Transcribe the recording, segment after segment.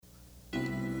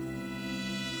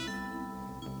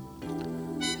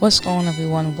What's going on,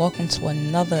 everyone? Welcome to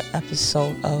another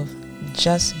episode of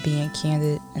Just Being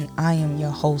Candid, and I am your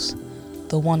host,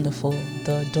 the wonderful,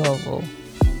 the adorable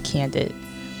Candid.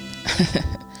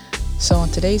 So in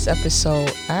today's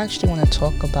episode, I actually want to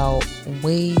talk about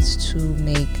ways to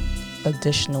make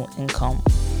additional income.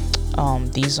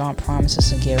 These aren't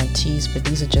promises and guarantees, but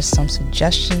these are just some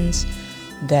suggestions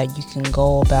that you can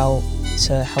go about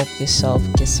to help yourself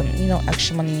get some,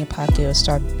 extra money in your pocket or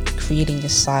start creating your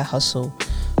side hustle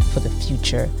for the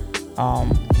future.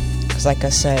 Because like I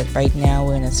said, right now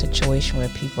we're in a situation where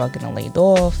people are getting laid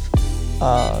off,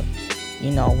 working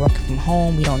from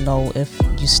home. We don't know if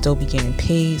you still be getting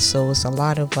paid, so it's a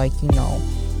lot of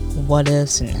what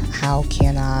ifs and how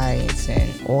can I's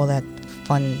and all that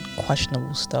fun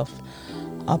questionable stuff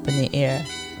up in the air.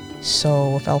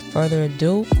 So without further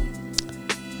ado,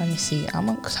 let me see, I'm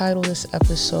gonna title this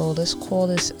episode, let's call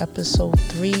this episode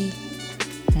 3.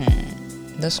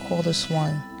 Let's call this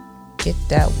one Get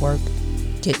That Work,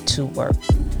 Get to Work.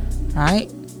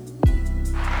 Alright?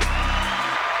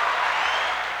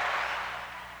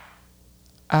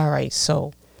 Alright,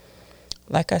 so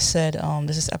like I said,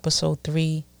 this is episode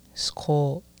 3. It's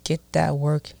called Get That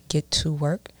Work, Get to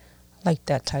Work. I like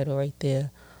that title right there.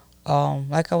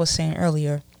 Like I was saying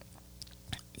earlier,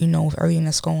 with everything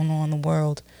that's going on in the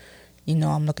world,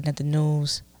 I'm looking at the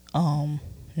news.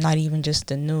 Not even just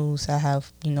the news. I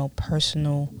have,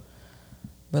 personal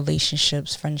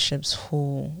relationships, friendships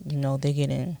who, they're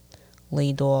getting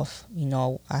laid off.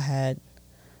 I had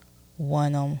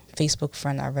one Facebook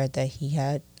friend, I read that he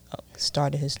had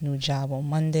started his new job on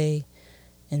Monday,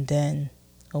 and then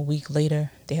a week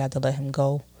later they had to let him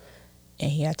go,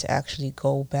 and he had to actually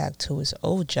go back to his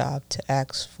old job to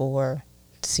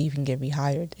see if he can get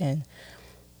rehired. And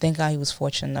thank God he was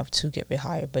fortunate enough to get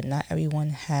rehired, but not everyone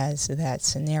has that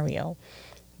scenario.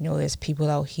 There's people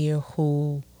out here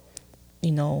who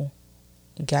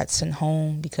got sent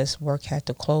home because work had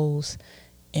to close,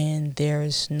 and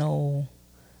there's no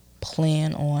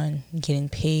plan on getting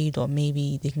paid, or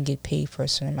maybe they can get paid for a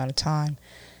certain amount of time.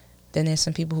 Then there's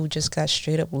some people who just got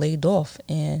straight up laid off,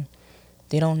 and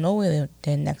they don't know where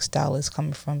their next dollar is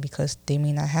coming from because they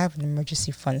may not have an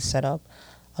emergency fund set up.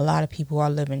 A lot of people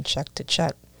are living check to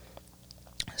check.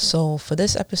 So for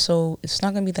this episode, it's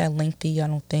not going to be that lengthy, I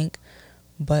don't think,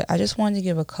 but I just wanted to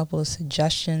give a couple of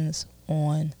suggestions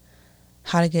on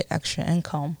how to get extra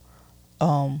income.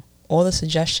 All the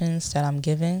suggestions that I'm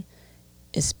giving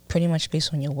is pretty much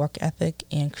based on your work ethic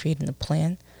and creating a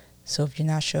plan. So if you're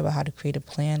not sure about how to create a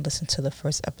plan, listen to the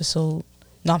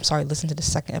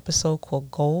second episode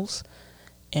called Goals.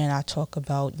 And I talk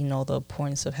about, the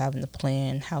importance of having a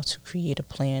plan, how to create a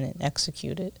plan and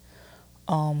execute it.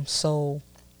 So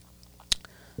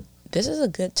this is a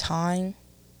good time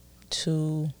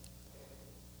to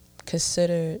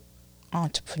consider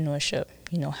entrepreneurship,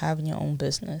 having your own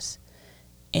business.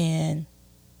 And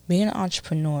being an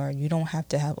entrepreneur, you don't have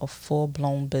to have a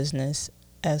full-blown business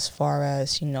as far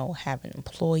as, having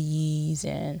employees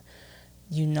and,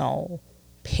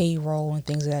 payroll and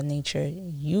things of that nature.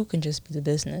 You can just be the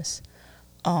business.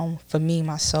 For me,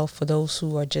 myself, for those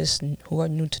who are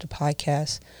new to the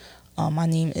podcast, my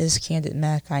name is Candid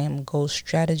Mac. I am a goal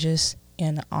strategist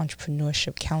and an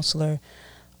entrepreneurship counselor.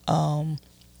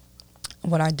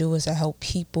 What I do is I help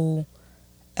people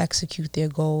execute their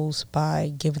goals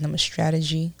by giving them a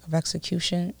strategy of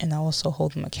execution, and I also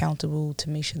hold them accountable to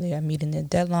make sure they are meeting their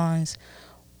deadlines,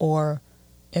 or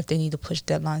if they need to push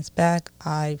deadlines back,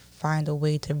 I find a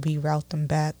way to reroute them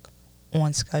back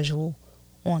on schedule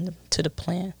to the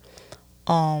plan.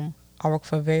 I work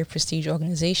for a very prestigious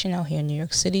organization out here in New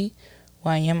York City,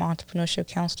 where I am an entrepreneurship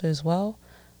counselor as well.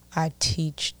 I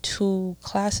teach 2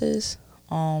 classes.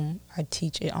 I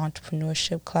teach an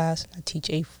entrepreneurship class, and I teach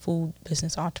a food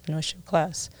business entrepreneurship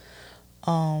class.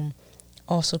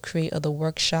 Also create other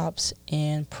workshops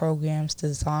and programs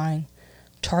designed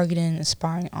targeting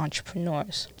inspiring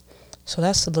entrepreneurs. So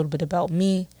that's a little bit about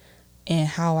me, and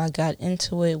how I got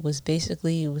into it was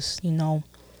basically,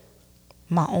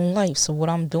 my own life. So what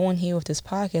I'm doing here with this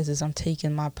podcast is I'm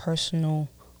taking my personal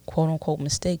quote-unquote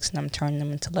mistakes and I'm turning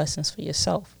them into lessons for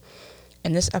yourself.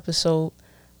 In this episode,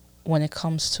 when it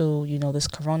comes to, this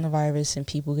coronavirus and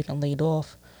people getting laid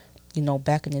off,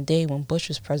 back in the day when Bush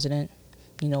was president,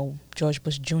 George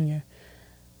Bush Jr.,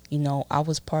 I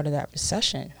was part of that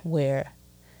recession where,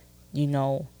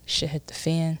 shit hit the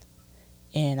fan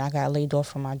and I got laid off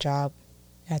from my job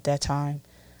at that time.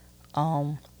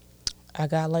 I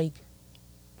got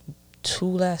 2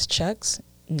 last checks.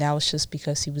 And that was just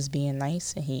because he was being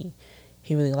nice and he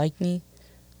really liked me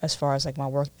as far as my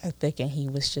work ethic, and he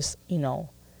was just,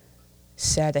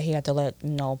 sad that he had to let,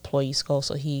 employees go.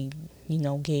 So he,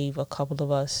 gave a couple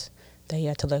of us that he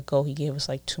had to let go. He gave us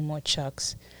like 2 more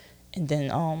chucks. And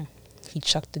then he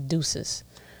chucked the deuces.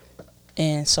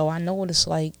 And so I know what it's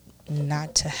like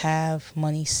not to have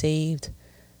money saved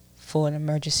for an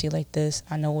emergency like this.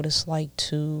 I know what it's like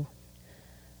to,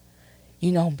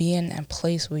 be in that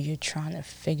place where you're trying to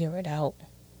figure it out.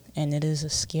 And it is a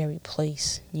scary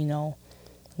place,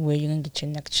 where you're going to get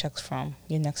your next check from,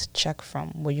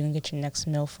 where you're going to get your next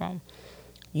meal from.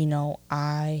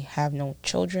 I have no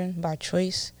children by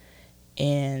choice,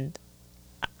 and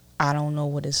I don't know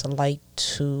what it's like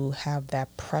to have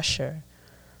that pressure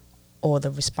or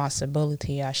the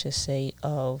responsibility, I should say,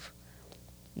 of,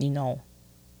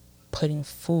 putting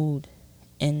food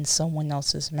in someone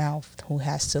else's mouth who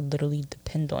has to literally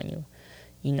depend on you.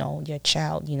 Your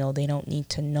child, they don't need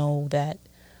to know that,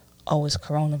 oh, it's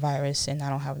coronavirus and I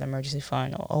don't have an emergency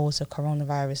fund, or oh, it's a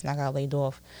coronavirus and I got laid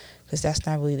off, because that's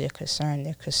not really their concern.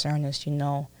 Their concern is,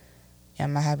 am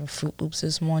I having Fruit Loops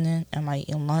this morning? Am I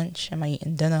eating lunch? Am I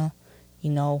eating dinner?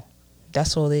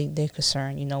 That's all they're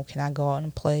concerned. Can I go out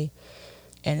and play?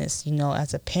 And it's,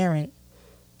 as a parent,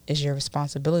 it's your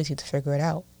responsibility to figure it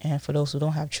out. And for those who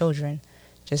don't have children,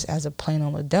 just as a plain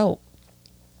old adult,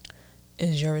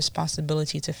 it's your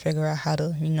responsibility to figure out how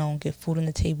to, get food on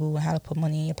the table and how to put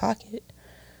money in your pocket.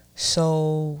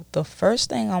 So the first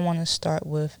thing I want to start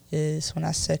with is when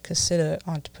I said consider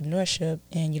entrepreneurship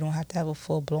and you don't have to have a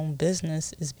full-blown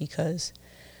business, is because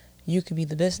you could be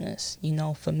the business.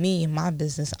 For me, in my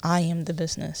business, I am the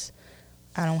business.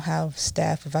 I don't have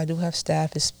staff. If I do have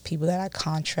staff, it's people that I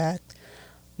contract.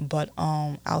 But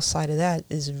outside of that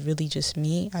is really just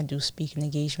me. I do speaking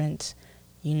engagements.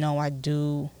 I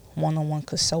do one-on-one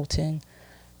consulting.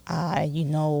 I,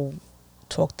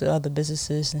 talk to other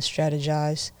businesses and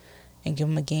strategize and give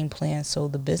them a game plan. So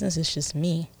the business is just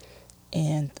me.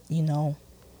 And,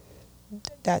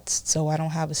 that's, so I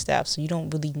don't have a staff. So you don't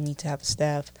really need to have a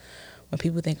staff. When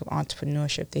people think of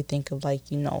entrepreneurship, they think of like,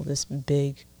 this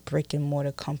big brick and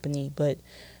mortar company, but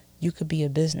you could be a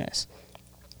business.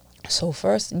 So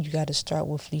first you got to start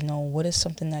with, what is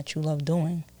something that you love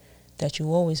doing, that you've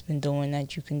always been doing,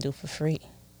 that you can do for free?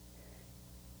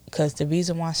 Because the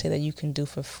reason why I say that you can do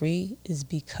for free is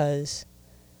because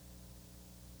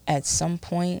at some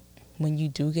point when you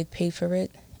do get paid for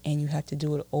it and you have to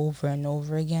do it over and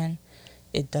over again,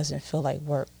 it doesn't feel like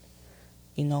work.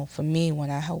 For me,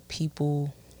 when I help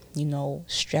people,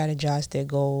 strategize their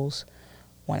goals,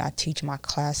 when I teach my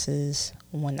classes,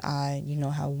 when I,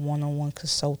 have one-on-one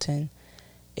consulting,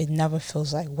 it never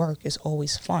feels like work. It's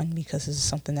always fun because it's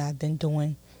something that I've been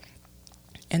doing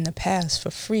in the past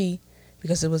for free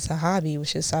because it was a hobby. It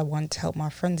was just I wanted to help my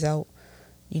friends out,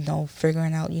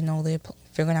 figuring out,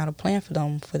 figuring out a plan for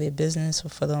them, for their business or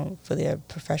for their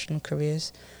professional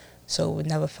careers. So it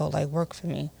never felt like work for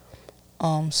me.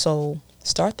 So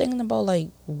start thinking about like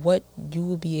what you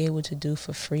will be able to do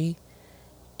for free,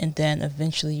 and then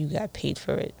eventually you got paid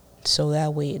for it. So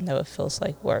that way it never feels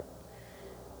like work.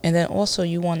 And then also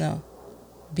you want to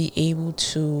be able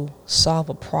to solve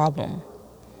a problem.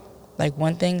 Like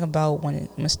one thing about when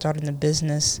starting a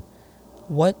business,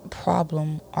 what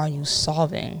problem are you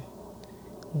solving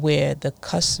where the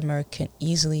customer can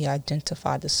easily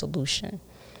identify the solution?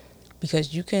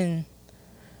 Because you can,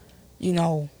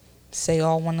 say,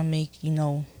 oh, I want to make,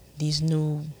 these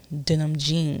new denim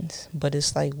jeans, but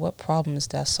it's like, what problem is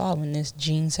that solving? There's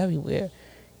jeans everywhere.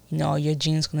 Your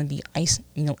jeans going to be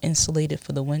insulated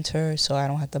for the winter, so I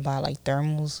don't have to buy like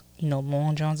thermals,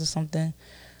 long johns or something.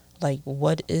 Like,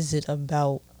 what is it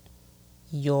about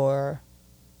your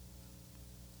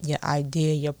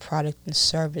idea, your product and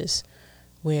service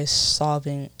where it's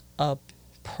solving a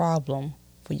problem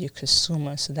for your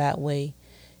consumer, so that way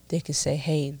they can say,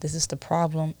 hey, this is the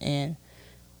problem and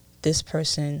this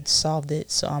person solved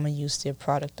it, so I'm going to use their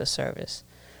product or service.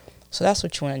 So that's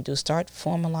what you want to do. Start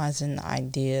formalizing the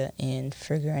idea and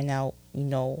figuring out,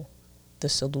 the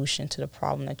solution to the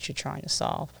problem that you're trying to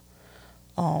solve.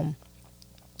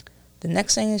 The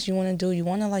next thing is you want to do, you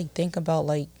want to like think about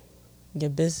like your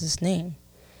business name.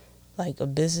 Like a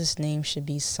business name should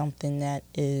be something that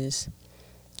is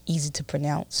easy to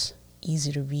pronounce,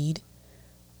 easy to read,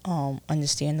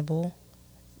 understandable.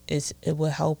 It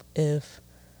will help if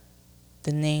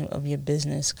the name of your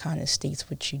business kind of states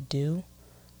what you do.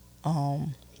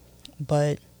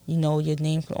 But, your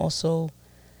name can also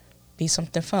be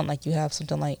something fun. Like you have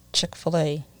something like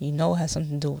Chick-fil-A, it has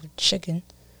something to do with chicken.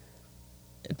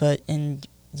 And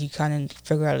you kind of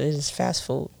figure out it is fast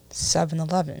food.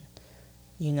 7-Eleven,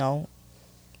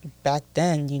 back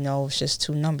then, it's just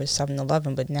 2 numbers,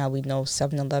 7-Eleven. But now we know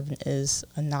 7-Eleven is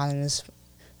anonymous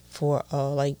for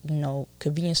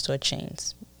convenience store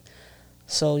chains.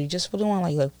 So you just really want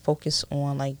to like focus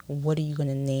on like what are you going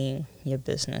to name your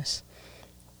business.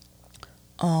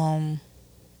 And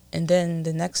then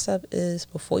the next step is,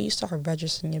 before you start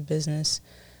registering your business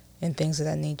and things of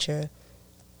that nature,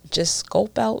 just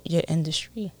scope out your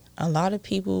industry. A lot of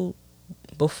people,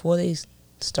 before they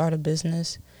start a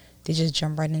business, they just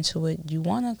jump right into it. You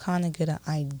want to kind of get an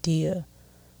idea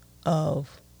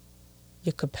of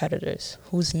your competitors,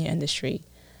 who's in your industry,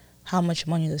 how much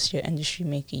money does your industry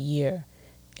make a year,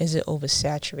 is it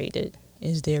oversaturated,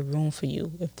 is there room for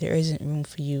you? If there isn't room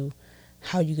for you,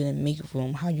 how are you going to make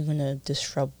room? How are you going to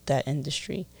disrupt that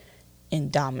industry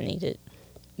and dominate it?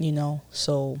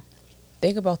 So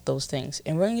think about those things.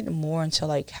 And we're going to get more into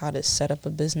like how to set up a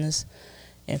business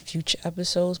in future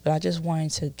episodes, but I just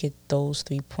wanted to get those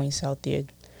 3 points out there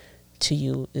to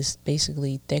you. Is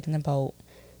basically thinking about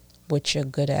what you're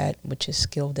good at, what you're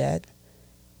skilled at.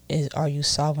 Are you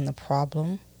solving a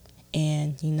problem?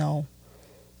 And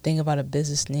think about a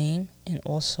business name, and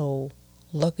also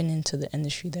looking into the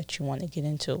industry that you want to get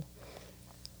into.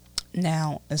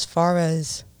 Now, as far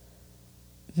as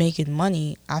making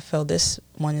money, I feel this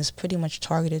one is pretty much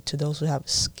targeted to those who have a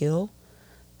skill.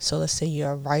 So let's say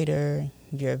you're a writer,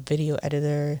 you're a video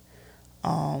editor,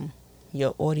 you're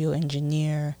an audio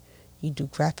engineer, you do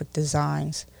graphic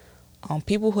designs.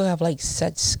 People who have like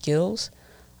set skills,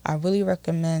 I really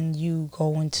recommend you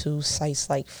go into sites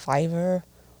like Fiverr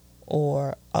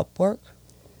or Upwork.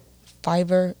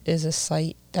 Fiverr is a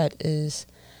site that is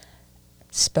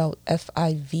spelled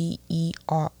FIVERR.com.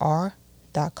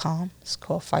 It's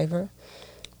called Fiverr,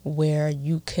 where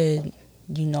you could,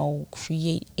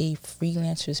 create a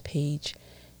freelancers page,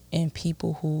 and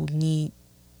people who need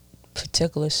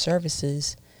particular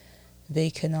services, they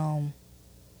can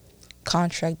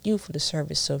contract you for the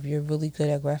service. So if you're really good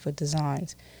at graphic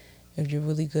designs, if you're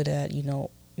really good at,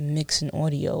 mixing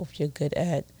audio, if you're good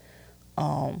at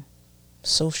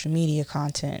social media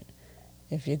content,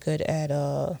 if you're good at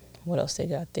what else they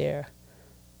got there,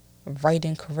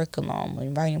 writing curriculum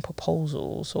and writing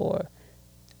proposals, or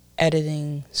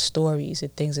editing stories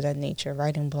and things of that nature,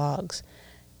 writing blogs,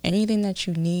 anything that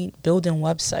you need, building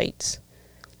websites,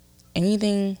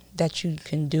 anything that you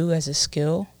can do as a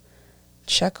skill,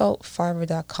 check out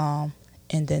Fiverr.com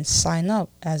and then sign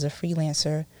up as a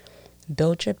freelancer,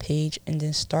 build your page, and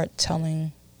then start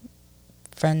telling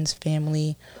friends,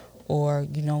 family, or,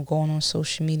 going on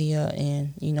social media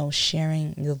and,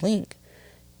 sharing the link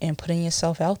and putting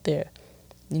yourself out there.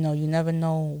 You never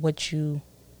know who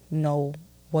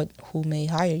may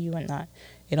hire you or not.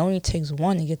 It only takes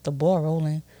one to get the ball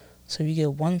rolling. So if you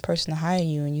get one person to hire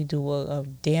you and you do a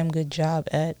damn good job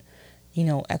at,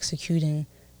 executing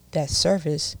that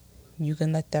service, you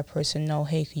can let that person know,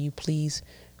 hey, can you please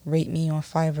rate me on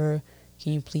Fiverr?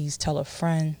 Can you please tell a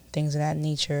friend? Things of that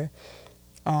nature.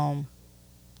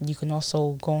 You can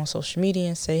also go on social media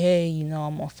and say, hey,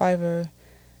 I'm on Fiverr.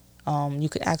 You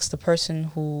could ask the person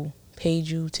who paid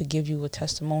you to give you a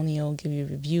testimonial, give you a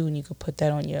review, and you could put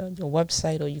that on your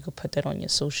website, or you could put that on your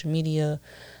social media,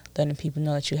 letting people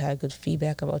know that you had good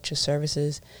feedback about your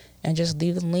services, and just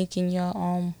leave the link in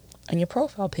your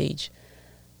profile page.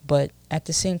 But at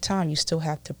the same time, you still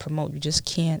have to promote. You just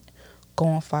can't go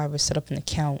on Fiverr, set up an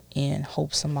account, and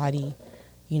hope somebody,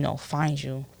 finds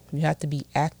you. You have to be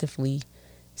actively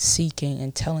seeking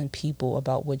and telling people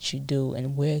about what you do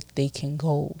and where they can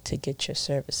go to get your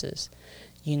services,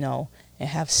 and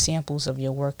have samples of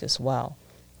your work as well.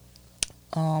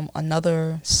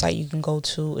 Another site you can go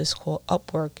to is called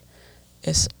Upwork.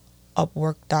 It's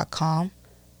Upwork.com.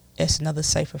 It's another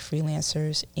site for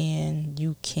freelancers, and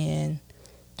you can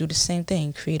do the same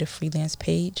thing. Create a freelance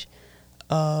page,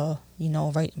 put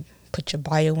your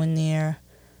bio in there,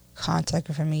 contact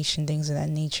information, things of that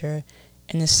nature.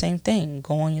 And the same thing,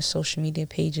 go on your social media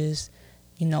pages,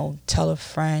 tell a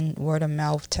friend, word of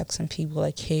mouth, text some people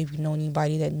like, hey, if you know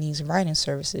anybody that needs writing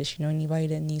services, anybody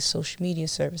that needs social media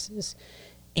services,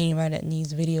 anybody that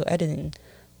needs video editing,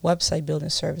 website building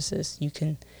services, you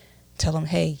can tell them,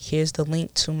 hey, here's the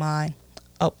link to my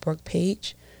Upwork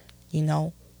page,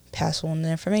 pass on the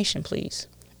information, please.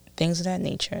 Things of that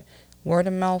nature. Word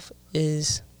of mouth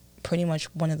is pretty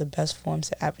much one of the best forms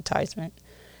of advertisement.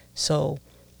 So,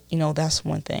 that's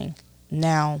one thing.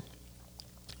 Now,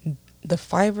 the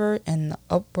Fiverr and the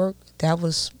Upwork, that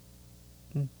was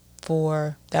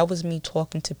me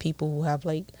talking to people who have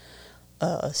like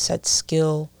a set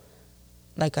skill,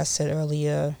 like I said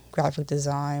earlier, graphic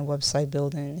design, website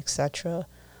building, etc.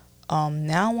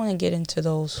 Now I want to get into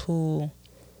those who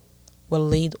were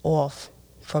laid off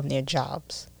from their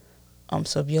jobs.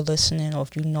 So if you're listening, or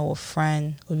if you know a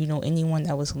friend, or you know anyone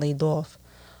that was laid off,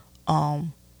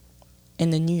 in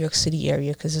the New York City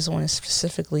area, because this one is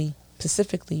specifically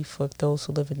for those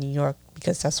who live in New York,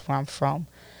 because that's where I'm from.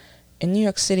 In New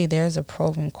York City, there's a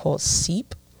program called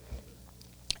SEEP,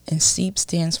 and SEEP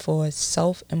stands for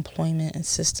Self-Employment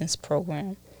Assistance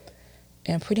Program.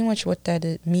 And pretty much what that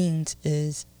it means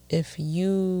is if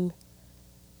you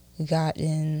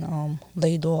gotten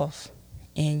laid off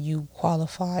and you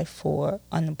qualify for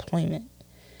unemployment,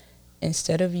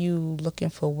 instead of you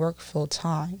looking for work full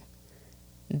time,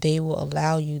 they will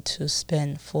allow you to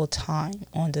spend full time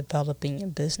on developing your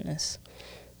business.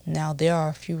 Now, there are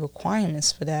a few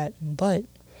requirements for that, but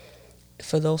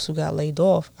for those who got laid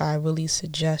off, I really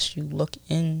suggest you look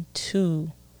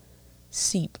into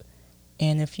SEEP.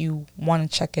 And if you want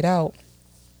to check it out,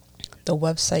 the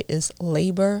website is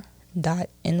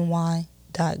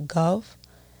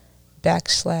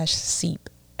labor.ny.gov/SEEP,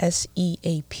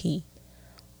 SEAP.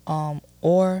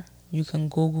 Or you can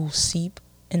Google SEEP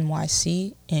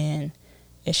NYC, and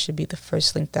it should be the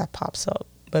first link that pops up.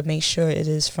 But make sure it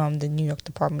is from the New York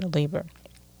Department of Labor.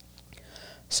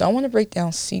 So I want to break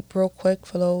down SEEP real quick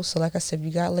for those. So like I said, if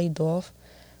you got laid off,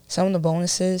 some of the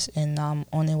bonuses, and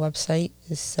on their website,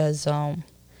 it says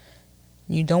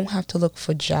you don't have to look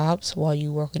for jobs while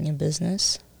you work in your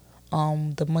business.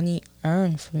 The money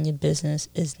earned from your business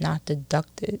is not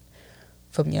deducted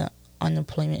from your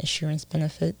unemployment insurance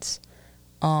benefits.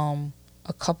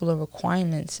 A couple of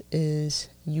requirements is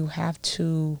you have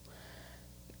to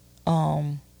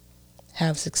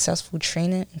have successful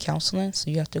training and counseling. So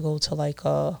you have to go to like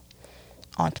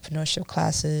entrepreneurship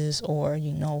classes, or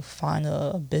find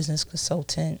a business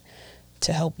consultant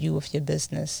to help you with your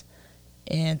business,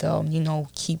 and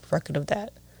keep record of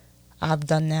that. I've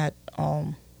done that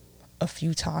a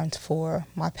few times for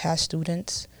my past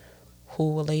students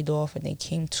who were laid off, and they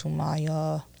came to my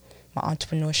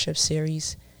entrepreneurship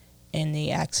series, and they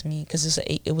asked me, because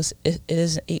it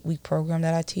is an 8-week program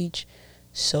that I teach.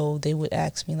 So they would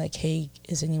ask me like, hey,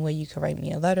 is there any way you could write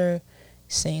me a letter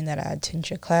saying that I attend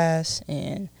your class?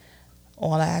 And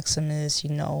all I ask them is,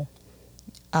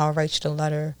 I'll write you the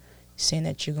letter saying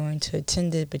that you're going to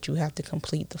attend it, but you have to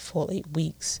complete the full 8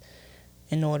 weeks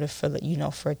in order for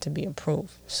for it to be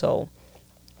approved. So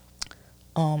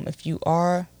if you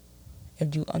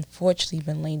unfortunately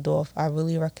been laid off, I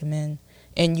really recommend,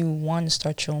 and you want to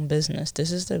start your own business,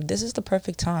 this is the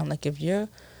perfect time. Like if you're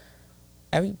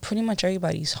pretty much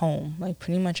everybody's home. Like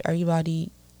pretty much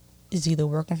everybody is either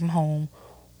working from home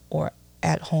or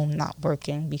at home not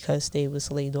working because they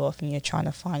was laid off, and you're trying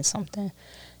to find something.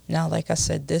 Now, like I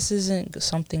said, this isn't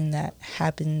something that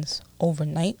happens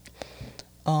overnight.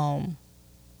 I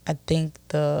think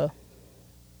the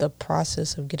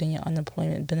process of getting your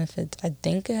unemployment benefits, I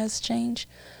think it has changed.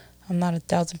 I'm not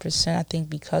 1,000%. I think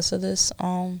because of this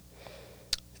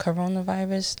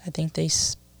coronavirus, I think they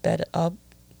sped up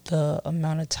the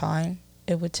amount of time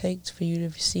it would take for you to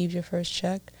receive your first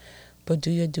check. But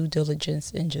do your due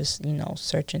diligence and just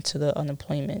search into the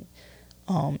unemployment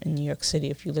in New York City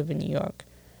if you live in New York.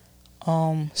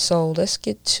 So let's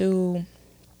get to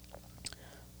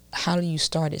how do you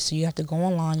start it. So you have to go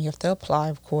online, you have to apply,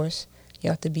 of course, you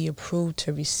have to be approved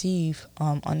to receive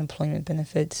unemployment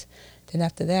benefits. Then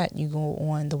after that, you go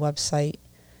on the website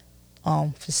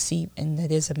for SEEP, and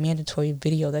that is a mandatory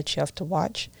video that you have to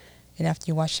watch. And after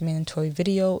you watch the mandatory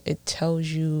video, it tells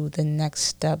you the next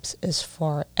steps as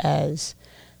far as,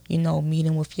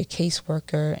 meeting with your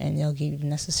caseworker, and they'll give you the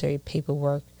necessary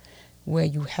paperwork where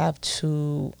you have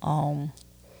to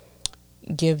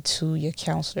give to your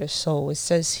counselor. So it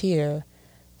says here,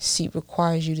 SEEP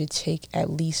requires you to take at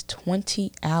least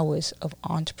 20 hours of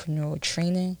entrepreneurial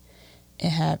training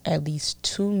and have at least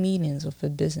 2 meetings with a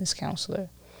business counselor.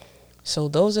 So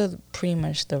those are pretty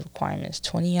much the requirements: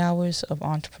 20 hours of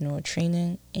entrepreneurial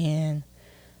training and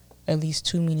at least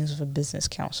 2 meetings with a business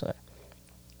counselor.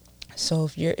 So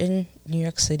if you're in New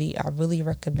York City, I really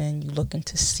recommend you look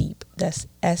into SEEP. That's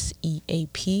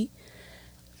SEAP.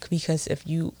 Because if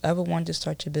you ever wanted to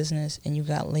start your business and you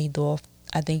got laid off,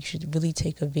 I think you should really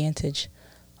take advantage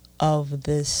of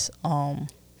this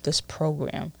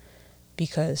program,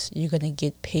 because you're going to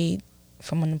get paid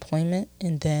from unemployment,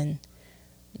 and then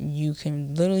you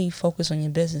can literally focus on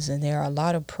your business. And there are a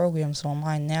lot of programs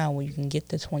online now where you can get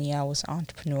the 20 hours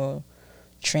entrepreneurial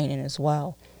training as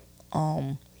well.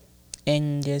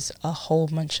 And there's a whole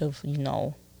bunch of,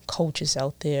 coaches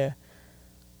out there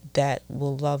that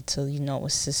will love to,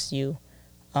 assist you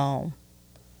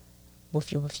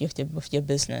with your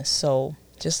business. So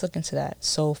just look into that.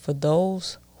 So for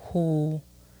those who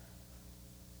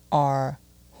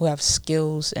have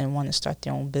skills and want to start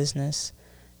their own business,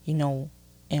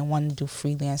 and want to do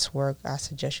freelance work, I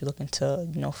suggest you look into,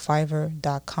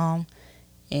 Fiverr.com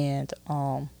and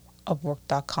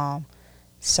Upwork.com.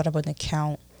 Set up an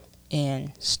account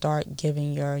and start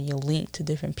giving your link to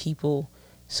different people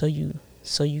so you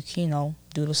can,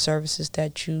 do the services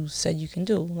that you said you can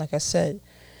do. Like I said,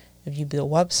 if you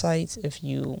build websites, if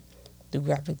you do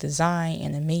graphic design,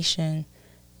 animation,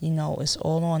 it's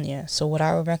all on there. So what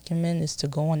I would recommend is to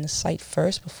go on the site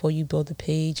first before you build a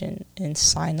page and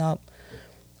sign up.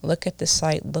 Look at the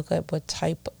site, look at what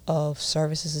type of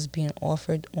services is being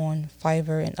offered on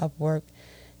Fiverr and Upwork,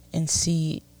 and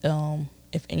see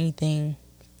if anything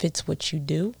fits what you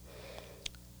do.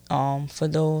 For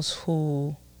those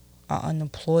who are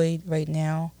unemployed right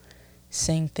now,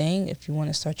 same thing. If you want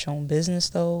to start your own business,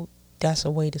 though, that's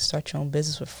a way to start your own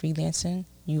business with freelancing.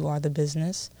 You are the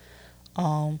business.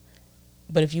 But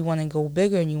if you want to go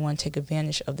bigger and you want to take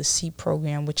advantage of the SEEP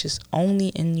program, which is only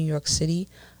in New York City,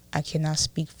 I cannot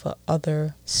speak for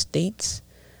other states.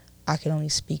 I can only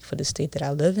speak for the state that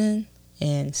I live in,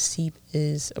 and SEEP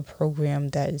is a program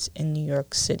that is in New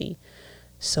York City.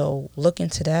 So look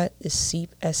into that. It's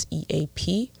SEEP,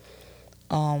 SEAP.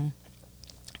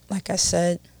 Like I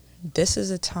said, this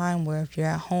is a time where if you're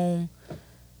at home,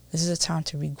 this is a time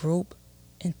to regroup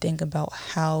and think about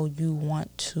how you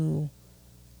want to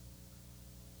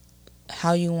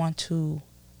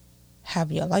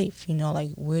have your life,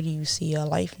 like where do you see your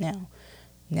life now?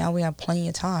 Now we have plenty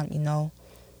of time,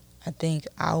 I think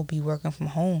I'll be working from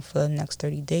home for the next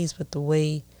 30 days, but the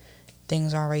way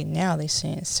things are right now, they're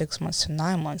saying 6 months to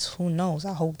 9 months. Who knows?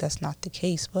 I hope that's not the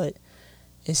case, but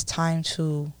it's time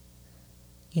to,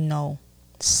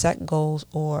 set goals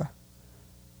or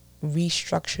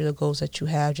restructure the goals that you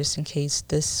have just in case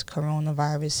this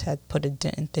coronavirus had put a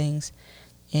dent in things,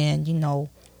 and,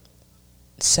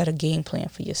 set a game plan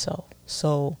for yourself.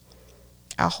 So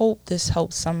I hope this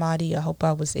helps somebody. I hope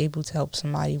I was able to help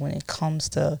somebody when it comes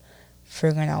to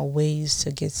figuring out ways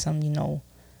to get some,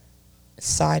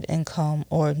 side income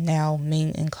or now main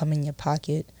income in your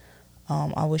pocket.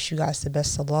 I wish you guys the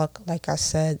best of luck. Like I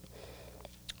said,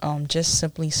 just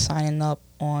simply signing up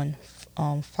on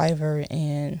Fiverr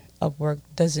and Upwork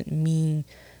doesn't mean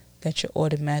that you're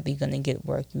automatically going to get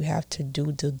work. You have to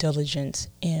do due diligence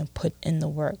and put in the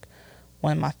work.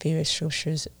 One of my favorite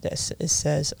scriptures, it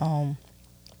says,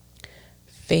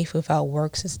 faith without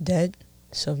works is dead.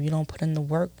 So if you don't put in the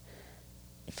work,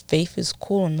 faith is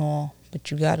cool and all, but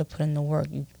you got to put in the work.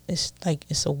 It's like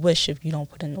it's a wish if you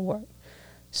don't put in the work.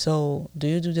 So do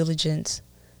your due diligence.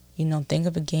 Think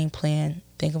of a game plan.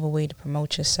 Think of a way to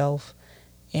promote yourself.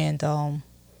 And,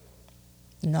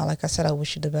 like I said, I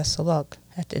wish you the best of luck.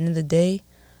 At the end of the day,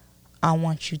 I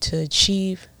want you to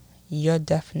achieve your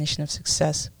definition of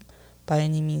success by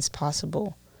any means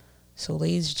possible. So,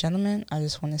 ladies and gentlemen, I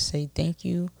just want to say thank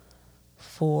you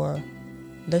for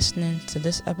listening to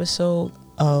this episode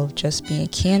of Just Being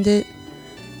Candid.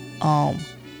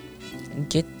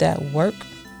 Get that work,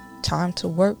 time to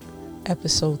work,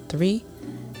 episode 3,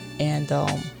 and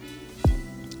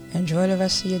enjoy the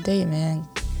rest of your day, man.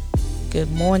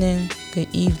 Good morning,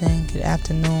 good evening, good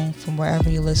afternoon from wherever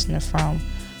you're listening from.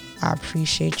 I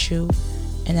appreciate you,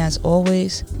 and as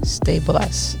always, stay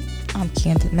blessed. I'm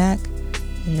Candid Mac,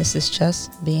 and this is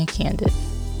Just Being Candid.